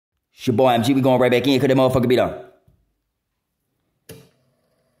It's your boy MG. We going right back in because that motherfucker be done.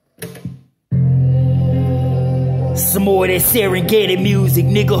 Some more of that Serengeti music,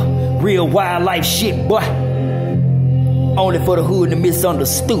 nigga. Real wildlife shit, boy. Only for the hood and the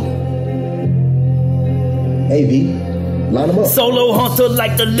misunderstood. Hey, V. Line them up. Solo hunter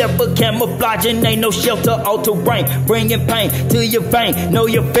like the leopard, camouflaging, ain't no shelter, all terrain, bringing pain to your vein. Know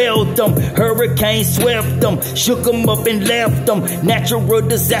you felt them, hurricane swept them, shook them up and left them. Natural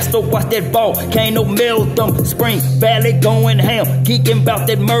disaster, watch that ball, can't no melt them. Spring Valley going ham, geeking about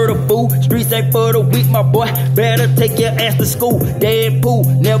that murder fool. Streets ain't for the weak, my boy, better take your ass to school.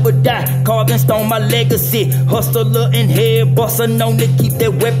 Deadpool, never die, carving stone my legacy. Hustler and head buster, known to keep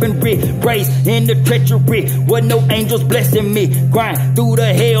that weaponry. Raised in the treachery, with no angels blessing me. Grind through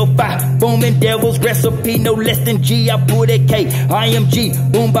the hellfire, booming devil's recipe, no less than G. I put a K. I am G,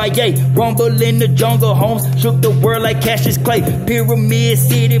 boom by yay. Rumble in the jungle, homes shook the world like Cassius Clay. Pyramid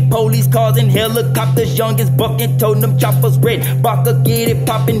City, police cars and helicopters, youngest bucking, toting them choppers red. Baka get it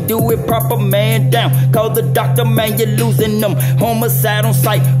poppin', do it proper, man down. Call the doctor, man, you're losing them. Homicide on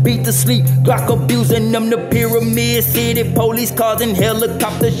sight, beat to sleep, Glock abusing them. The Pyramid City, police cars and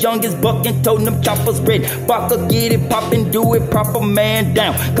helicopters, youngest bucking, toting them choppers red. Baka get it poppin', do it proper, man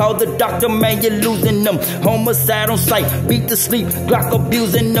down. Call the doctor, man, you're losing them. Homicide on sight, beat to sleep, Glock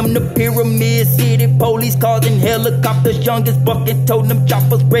abusing them. The Pyramid City, police cars and helicopters, youngest bucking, toting them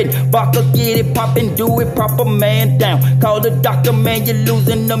choppers red. Baka get it poppin', do it proper, man down. Call the doctor, man, you're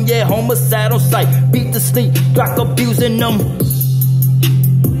losing them. Yeah, homicide on sight, beat to sleep, Glock abusing them.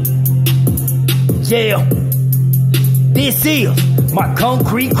 Yeah, this is my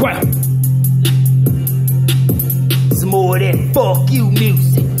concrete crown. Some more of that fuck you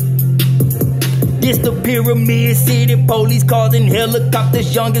music. This the Pyramid City, police cars and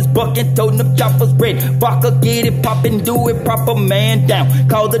helicopters, youngest bucking, toting them choppers red. Baka get it poppin', do it proper, man down.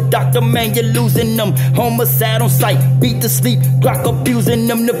 Call the doctor, man, you're losing them. Homicide on sight, beat to sleep, Glock abusing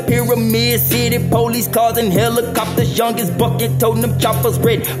them. The Pyramid City, police cars and helicopters, youngest bucking, toting them choppers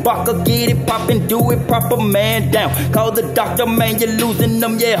red. Baka get it poppin', do it proper, man down. Call the doctor, man, you're losing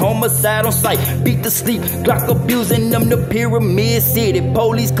them. Yeah, homicide on sight, beat to sleep, Glock abusing them. The Pyramid City,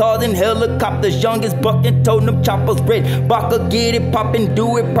 police cars and helicopters, youngest bucking, toting them choppers red. Baka get it poppin',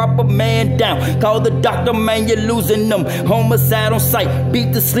 do it proper, man down. Call the doctor, man, you're losing them. Homicide on sight,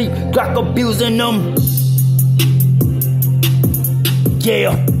 beat to sleep, Glock abusing them.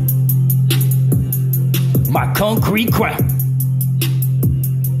 Yeah, my concrete crown.